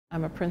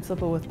I'm a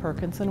principal with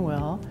Perkins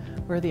Will.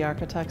 We're the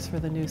architects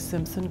for the new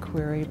Simpson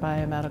Querrey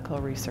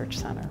Biomedical Research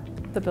Center.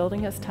 The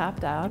building has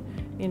topped out,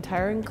 the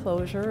entire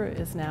enclosure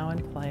is now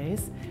in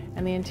place,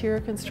 and the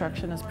interior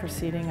construction is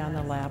proceeding on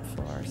the lab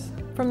floors.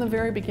 From the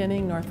very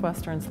beginning,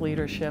 Northwestern's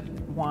leadership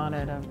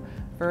wanted a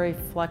very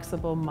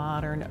flexible,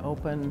 modern,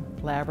 open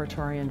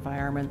laboratory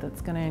environment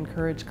that's going to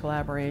encourage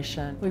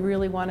collaboration. We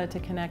really wanted to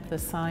connect the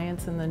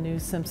science in the new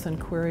Simpson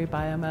Querrey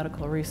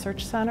Biomedical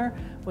Research Center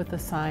with the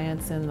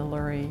science in the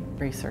Lurie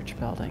Research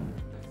Building.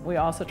 We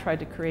also tried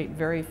to create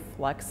very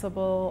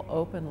flexible,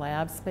 open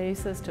lab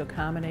spaces to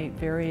accommodate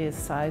various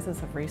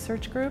sizes of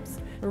research groups.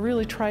 We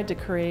really tried to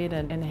create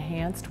an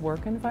enhanced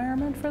work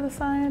environment for the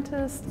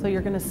scientists. So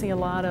you're going to see a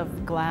lot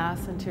of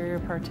glass interior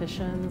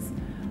partitions.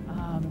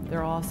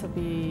 There will also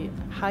be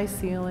high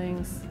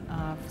ceilings,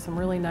 some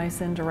really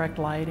nice indirect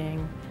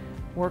lighting,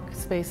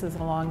 workspaces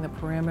along the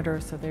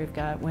perimeter so they've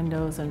got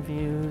windows and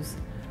views.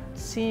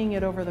 Seeing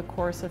it over the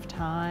course of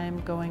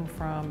time, going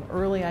from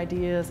early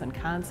ideas and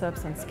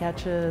concepts and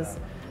sketches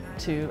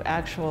to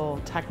actual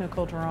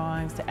technical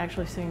drawings to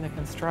actually seeing the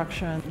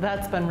construction,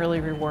 that's been really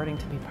rewarding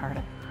to be part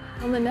of.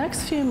 In the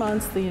next few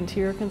months, the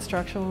interior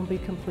construction will be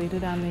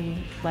completed on the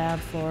lab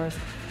floors,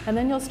 and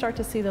then you'll start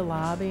to see the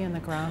lobby and the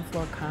ground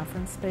floor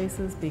conference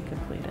spaces be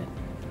completed.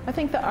 I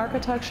think the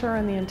architecture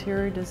and the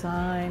interior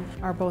design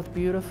are both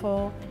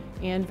beautiful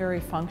and very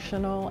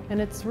functional, and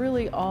it's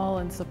really all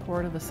in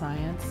support of the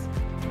science.